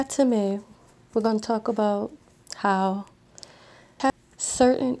To me, we're going to talk about how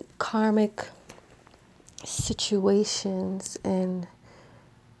certain karmic situations and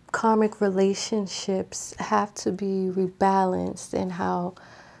karmic relationships have to be rebalanced, and how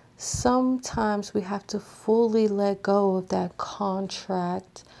sometimes we have to fully let go of that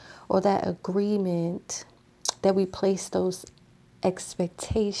contract or that agreement that we place those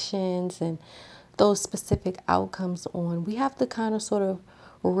expectations and those specific outcomes on. We have to kind of sort of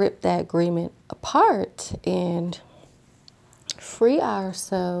rip that agreement apart and free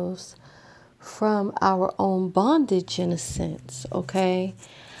ourselves from our own bondage in a sense, okay?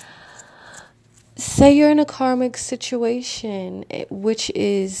 Say you're in a karmic situation, which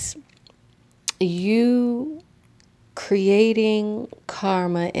is you creating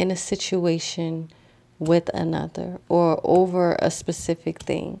karma in a situation with another or over a specific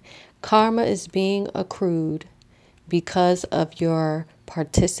thing. Karma is being accrued because of your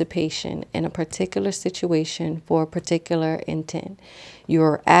participation in a particular situation for a particular intent.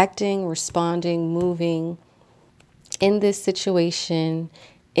 You're acting, responding, moving in this situation,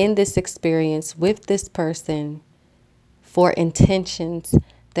 in this experience with this person for intentions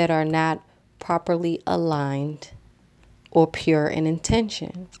that are not properly aligned or pure in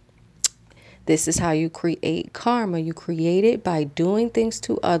intention. This is how you create karma. You create it by doing things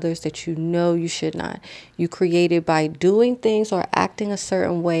to others that you know you should not. You create it by doing things or acting a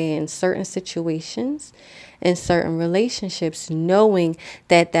certain way in certain situations, in certain relationships, knowing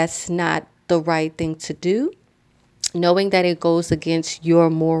that that's not the right thing to do, knowing that it goes against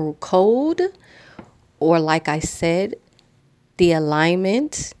your moral code, or like I said, the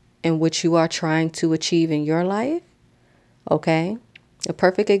alignment in which you are trying to achieve in your life. Okay? A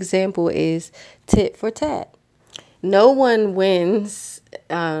perfect example is tit for tat. No one wins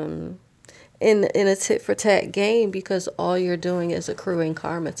in a tit for tat game because all you're doing is accruing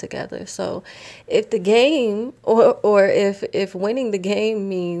karma together. So if the game or if winning the game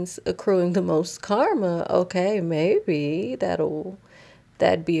means accruing the most karma, okay, maybe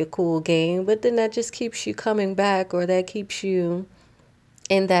that'd be a cool game, but then that just keeps you coming back, or that keeps you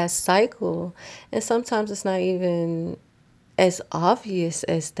in that cycle. And sometimes it's not even as obvious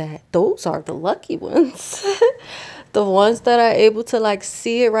as that. Those are the lucky ones. The ones that are able to like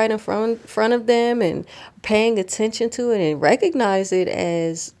see it right in front of them and paying attention to it and recognize it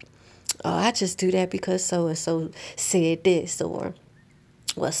as, oh, I just do that because so and so said this, or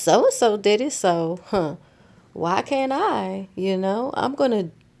well, so and so did it, so why can't I? I'm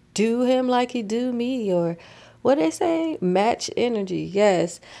gonna do him like he do me, or what they say, match energy.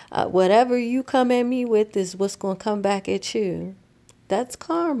 Yes, whatever you come at me with is what's gonna come back at you. That's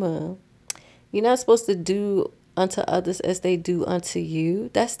karma. You're not supposed to do unto others as they do unto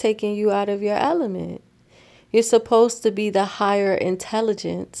you. That's taking you out of your element. You're supposed to be the higher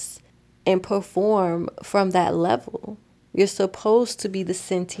intelligence and perform from that level. You're supposed to be the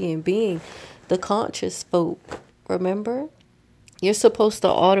sentient being, the conscious folk. Remember? You're supposed to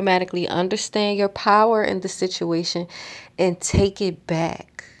automatically understand your power in the situation and take it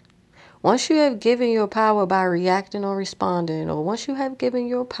back. Once you have given your power by reacting or responding, or once you have given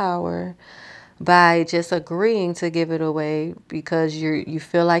your power by just agreeing to give it away because you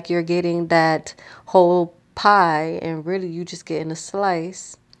feel like you're getting that whole pie and really you just getting a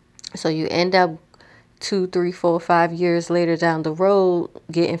slice. So you end up 2, 3, 4, 5 years later down the road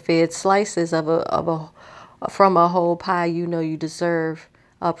getting fed slices of a from a whole pie you deserve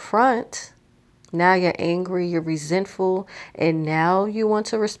up front. Now you're angry, you're resentful, and now you want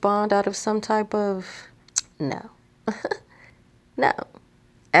to respond out of some type of no. No.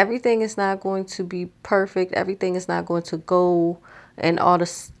 Everything is not going to be perfect. Everything is not going to go and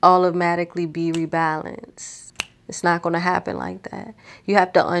automatically be rebalanced. It's not going to happen like that. You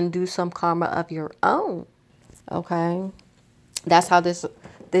have to undo some karma of your own. Okay? That's how this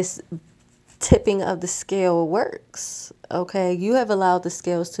tipping of the scale works. Okay? You have allowed the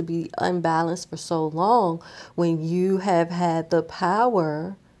scales to be unbalanced for so long when you have had the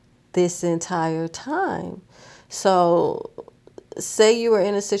power this entire time. So say you were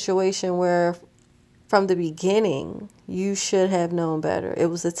in a situation where from the beginning you should have known better. It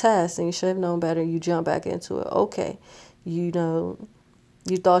was a test and you should have known better. You jump back into it. Okay. You know,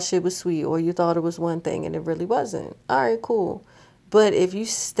 you thought shit was sweet, or you thought it was one thing and it really wasn't. All right, cool. But if you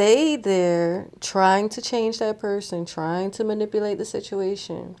stay there trying to change that person, trying to manipulate the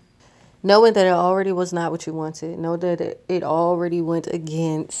situation, knowing that it already was not what you wanted, know that it already went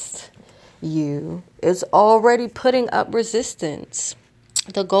against you, it's already putting up resistance.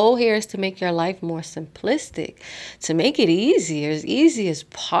 The goal here is to make your life more simplistic, to make it easier, as easy as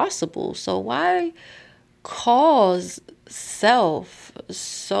possible. So why cause self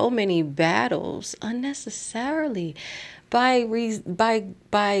so many battles unnecessarily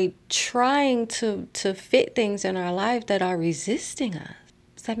by trying to fit things in our life that are resisting us.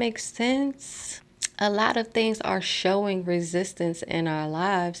 Does that make sense? A lot of things are showing resistance in our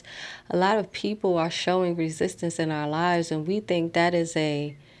lives. A lot of people are showing resistance in our lives, and we think that is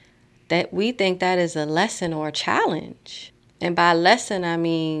a lesson or a challenge. And by lesson, I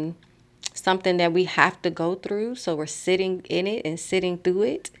mean something that we have to go through. So we're sitting in it and sitting through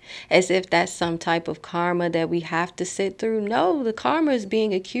it as if that's some type of karma that we have to sit through. No, the karma is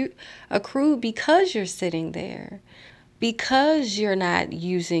being accrued because you're sitting there, because you're not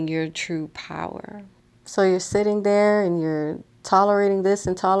using your true power. So you're sitting there and you're tolerating this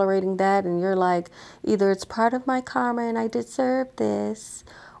and tolerating that, and you're like, either it's part of my karma and I deserve this,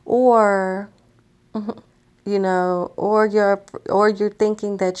 or or you're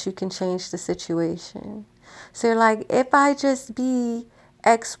thinking that you can change the situation. So you're like, if I just be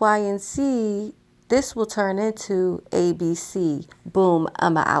X, Y, and Z, this will turn into A, B, C. Boom,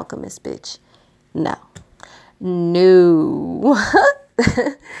 I'm an alchemist, bitch. No. No.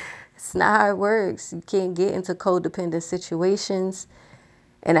 It's not how it works. You can't get into codependent situations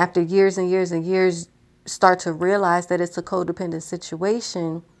and after years and years and years start to realize that it's a codependent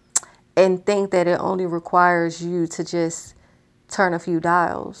situation and think that it only requires you to just turn a few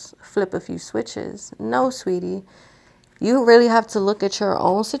dials, flip a few switches. No, sweetie. You really have to look at your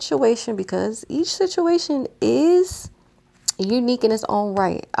own situation because each situation is unique in its own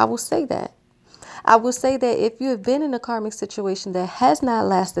right. I will say that. I will say that if you have been in a karmic situation that has not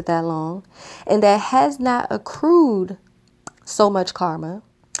lasted that long and that has not accrued so much karma,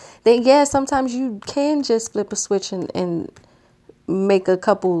 then yeah, sometimes you can just flip a switch and make a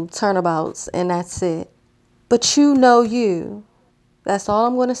couple turnabouts and that's it. But you know you. That's all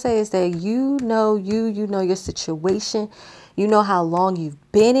I'm going to say is that you know your situation. You know how long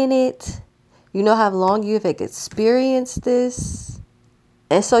you've been in it. You know how long you've experienced this.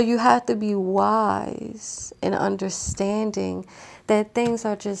 And so you have to be wise in understanding that things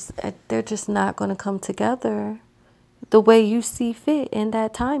are they're just not going to come together the way you see fit in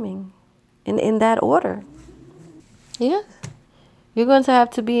that timing, in that order. Yeah. You're going to have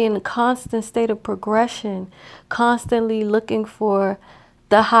to be in a constant state of progression, constantly looking for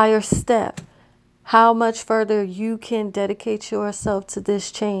the higher step, how much further you can dedicate yourself to this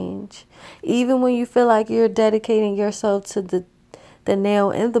change. Even when you feel like you're dedicating yourself to the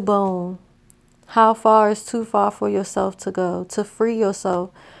nail in the bone, how far is too far for yourself to go to free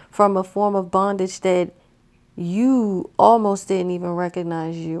yourself from a form of bondage that you almost didn't even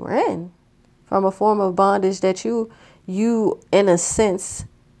recognize you were in, from a form of bondage that you in a sense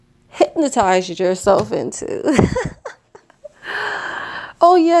hypnotized yourself into.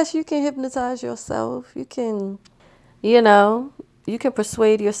 Oh yes, you can hypnotize yourself. You can, you know, you can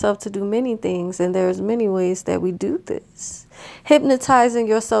persuade yourself to do many things, and there's many ways that we do this. Hypnotizing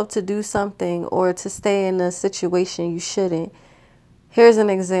yourself to do something or to stay in a situation you shouldn't. Here's an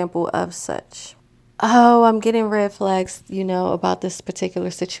example of such. Oh, I'm getting red flags, about this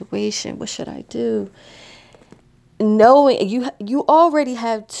particular situation. What should I do? Knowing you already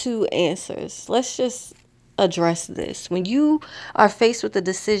have two answers. Let's just address this. When you are faced with a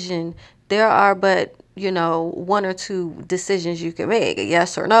decision, there are but, one or two decisions you can make. A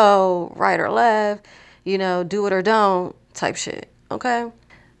yes or no, right or left, do it or don't type shit. Okay?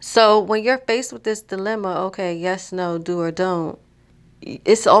 So when you're faced with this dilemma, okay, yes, no, do or don't,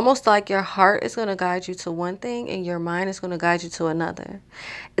 it's almost like your heart is going to guide you to one thing and your mind is going to guide you to another.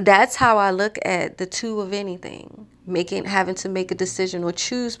 That's how I look at the two of anything, having to make a decision or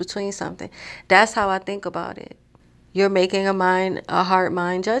choose between something. That's how I think about it. You're making a heart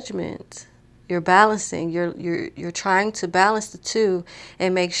mind judgment. You're balancing. You're trying to balance the two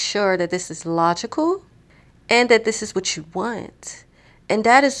and make sure that this is logical and that this is what you want. And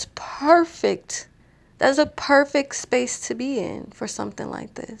that is perfect. That's a perfect space to be in for something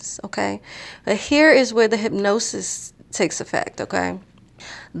like this, okay? But here is where the hypnosis takes effect, okay?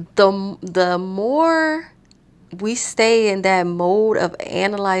 The more we stay in that mode of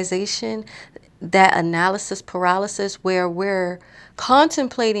analyzation, that analysis paralysis where we're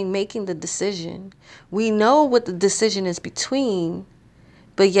contemplating making the decision. We know what the decision is between,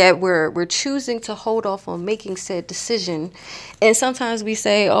 but yet we're choosing to hold off on making said decision. And sometimes we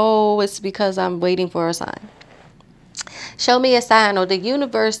say, oh, it's because I'm waiting for a sign. Show me a sign, or the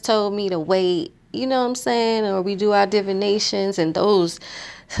universe told me to wait. You know what I'm saying? Or we do our divinations, and those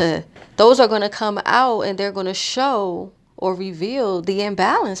are going to come out and they're going to show or reveal the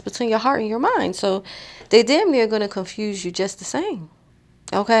imbalance between your heart and your mind. So they damn near going to confuse you just the same.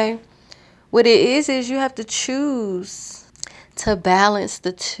 Okay? What it is you have to choose to balance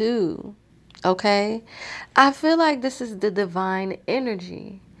the two. Okay? I feel like this is the divine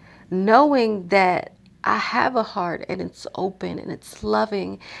energy. Knowing that I have a heart and it's open and it's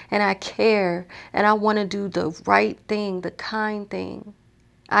loving and I care and I want to do the right thing, the kind thing.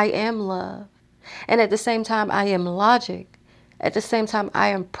 I am love. And at the same time, I am logic. At the same time, I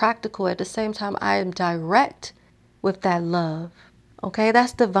am practical. At the same time, I am direct with that love. Okay,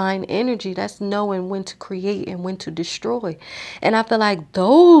 that's divine energy. That's knowing when to create and when to destroy. And I feel like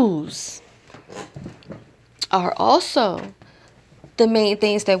those are also the main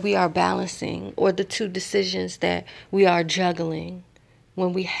things that we are balancing, or the two decisions that we are juggling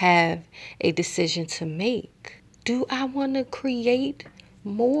when we have a decision to make. Do I want to create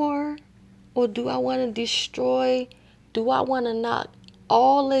more, or do I want to destroy? Do I want to knock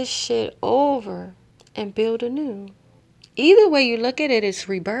all this shit over and build anew? Either way you look at it, it's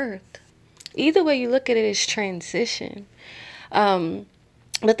rebirth. Either way you look at it, it's transition. Um,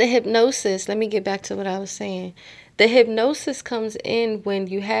 but the hypnosis, let me get back to what I was saying. The hypnosis comes in when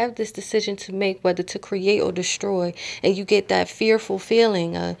you have this decision to make, whether to create or destroy, and you get that fearful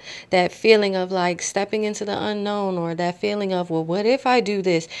feeling, that feeling of like stepping into the unknown, or that feeling of, well, what if I do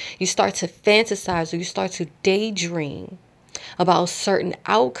this? You start to fantasize, or you start to daydream about certain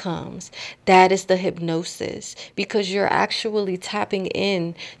outcomes. That is the hypnosis, because you're actually tapping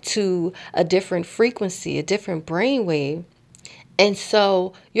in to a different frequency, a different brainwave. And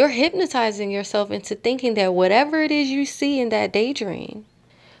so you're hypnotizing yourself into thinking that whatever it is you see in that daydream,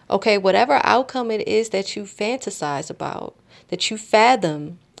 okay, whatever outcome it is that you fantasize about, that you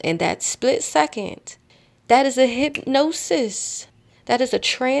fathom in that split second, that is a hypnosis. That is a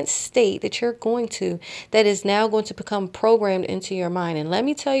trance state that you're going to, that is now going to become programmed into your mind. And let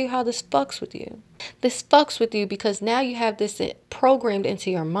me tell you how this fucks with you. This fucks with you because now you have this programmed into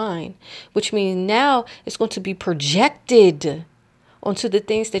your mind, which means now it's going to be projected onto the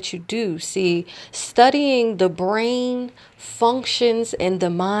things that you do. See, studying the brain functions and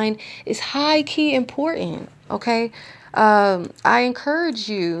the mind is high key important. Okay. I encourage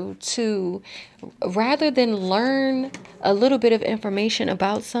you to, rather than learn a little bit of information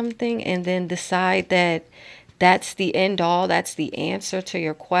about something and then decide that that's the end all, that's the answer to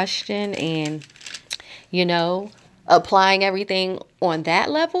your question, and you know, applying everything on that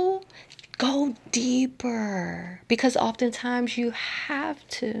level, go deeper, because oftentimes you have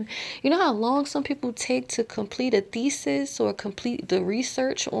to. You know how long some people take to complete a thesis or complete the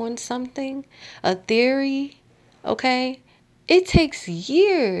research on something, a theory, okay? It takes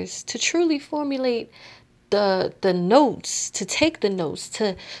years to truly formulate the notes, to take the notes,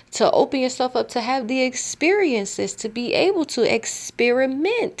 to open yourself up, to have the experiences, to be able to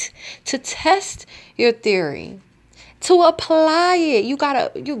experiment, to test your theory, to apply it. You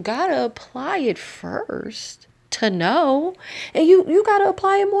gotta apply it first to know. And you gotta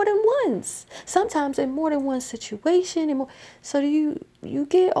apply it more than once, sometimes in more than one situation, and more, so you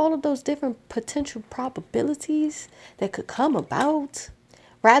get all of those different potential probabilities that could come about,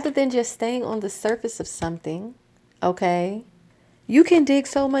 rather than just staying on the surface of something. Okay, you can dig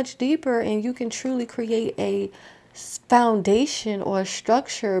so much deeper, and you can truly create a foundation or a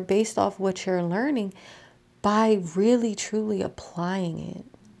structure based off what you're learning by really truly applying it.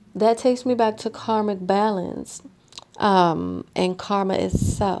 That takes me back to karmic balance, and karma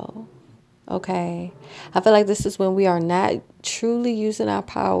itself. Okay, I feel like this is when we are not truly using our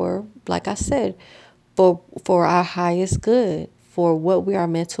power, like I said, for our highest good, for what we are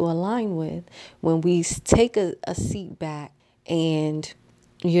meant to align with. When we take a seat back, and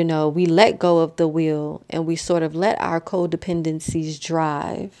we let go of the wheel, and we sort of let our codependencies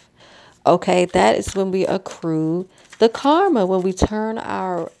drive. Okay, that is when we accrue the karma, when we turn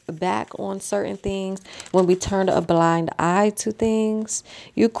our back on certain things, when we turn a blind eye to things,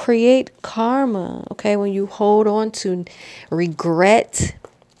 you create karma. Okay, when you hold on to regret,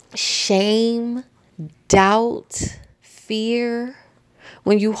 shame, doubt, fear,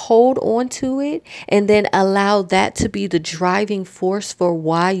 when you hold on to it and then allow that to be the driving force for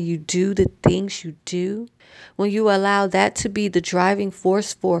why you do the things you do, when you allow that to be the driving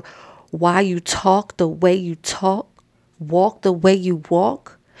force for why you talk the way you talk, walk the way you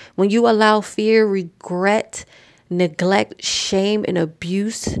walk, when you allow fear, regret, neglect, shame, and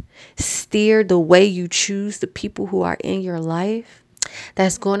abuse steer the way you choose the people who are in your life,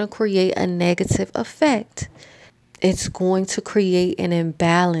 that's going to create a negative effect. It's going to create an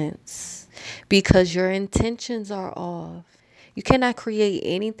imbalance because your intentions are off. You cannot create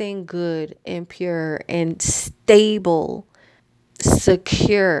anything good and pure and stable,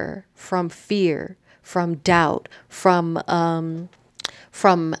 secure from fear, from doubt, from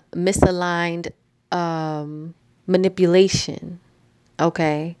misaligned manipulation,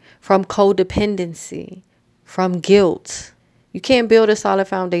 okay, from codependency, from guilt. You can't build a solid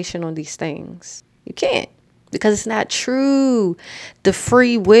foundation on these things. You can't, because it's not true. The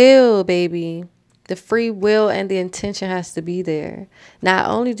free will, baby. The free will and the intention has to be there. Not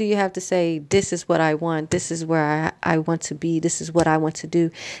only do you have to say, this is what I want, this is where I want to be, this is what I want to do.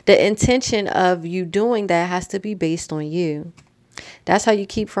 The intention of you doing that has to be based on you. That's how you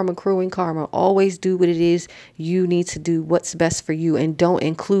keep from accruing karma. Always do what it is you need to do, what's best for you, and don't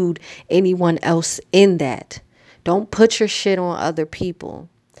include anyone else in that. Don't put your shit on other people.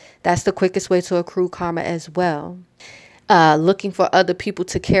 That's the quickest way to accrue karma as well. Looking for other people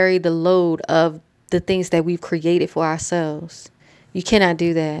to carry the load of the things that we've created for ourselves. You cannot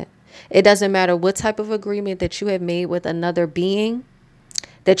do that. It doesn't matter what type of agreement that you have made with another being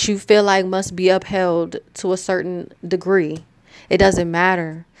that you feel like must be upheld to a certain degree. It doesn't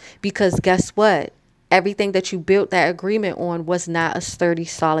matter, because guess what? Everything that you built that agreement on was not a sturdy,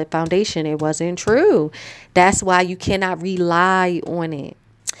 solid foundation. It wasn't true. That's why you cannot rely on it.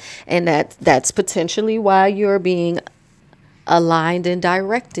 And that's potentially why you're being aligned and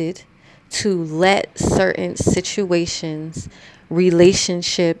directed to let certain situations,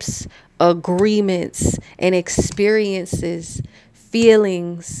 relationships, agreements, and experiences,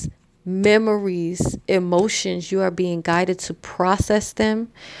 feelings, memories, emotions, you are being guided to process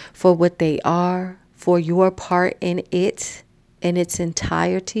them for what they are, for your part in it in its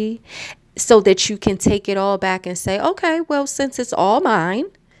entirety, so that you can take it all back and say, okay, well, since it's all mine,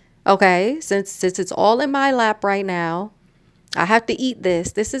 okay, since it's all in my lap right now, I have to eat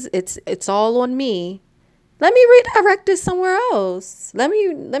this. It's all on me. Let me redirect it somewhere else. Let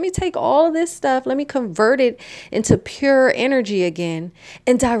me take all of this stuff. Let me convert it into pure energy again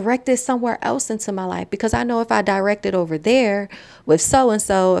and direct it somewhere else into my life. Because I know if I direct it over there with so and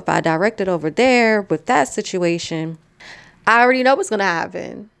so, if I direct it over there with that situation, I already know what's going to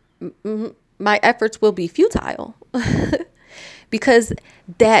happen. My efforts will be futile. Because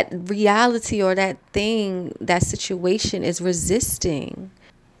that reality or that thing, that situation is resisting.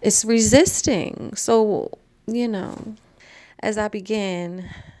 It's resisting. So, as I begin,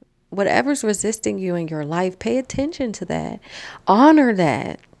 whatever's resisting you in your life, pay attention to that. Honor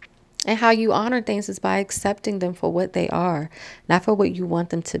that. And how you honor things is by accepting them for what they are, not for what you want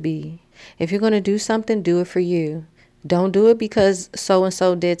them to be. If you're going to do something, do it for you. Don't do it because so and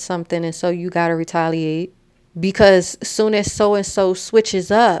so did something and so you got to retaliate. Because soon as so and so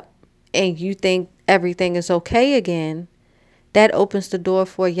switches up and you think everything is okay again, that opens the door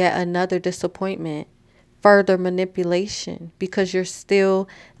for yet another disappointment, further manipulation, because you're still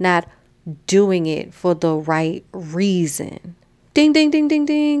not doing it for the right reason. Ding, ding, ding, ding,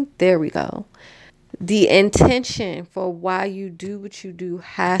 ding. There we go. The intention for why you do what you do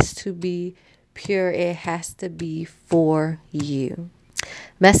has to be pure. It has to be for you.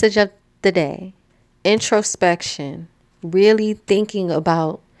 Message of the day: introspection, really thinking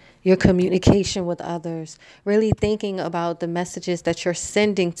about your communication with others, really thinking about the messages that you're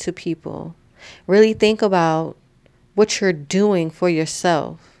sending to people, really think about what you're doing for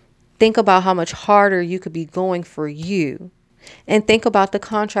yourself. Think about how much harder you could be going for you. And think about the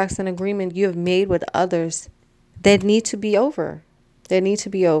contracts and agreement you have made with others that need to be over. That need to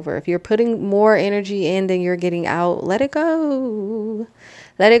be over. If you're putting more energy in than you're getting out, let it go.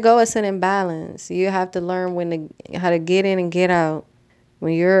 Let it go. It's an imbalance. You have to learn how to get in and get out.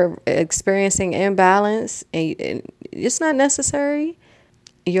 When you're experiencing imbalance and it's not necessary,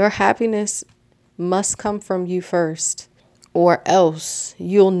 your happiness must come from you first, or else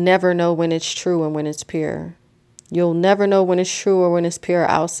you'll never know when it's true and when it's pure. You'll never know when it's true or when it's pure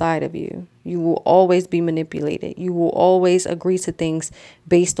outside of you. You will always be manipulated. You will always agree to things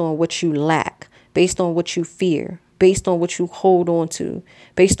based on what you lack, based on what you fear, based on what you hold on to,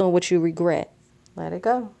 based on what you regret. Let it go.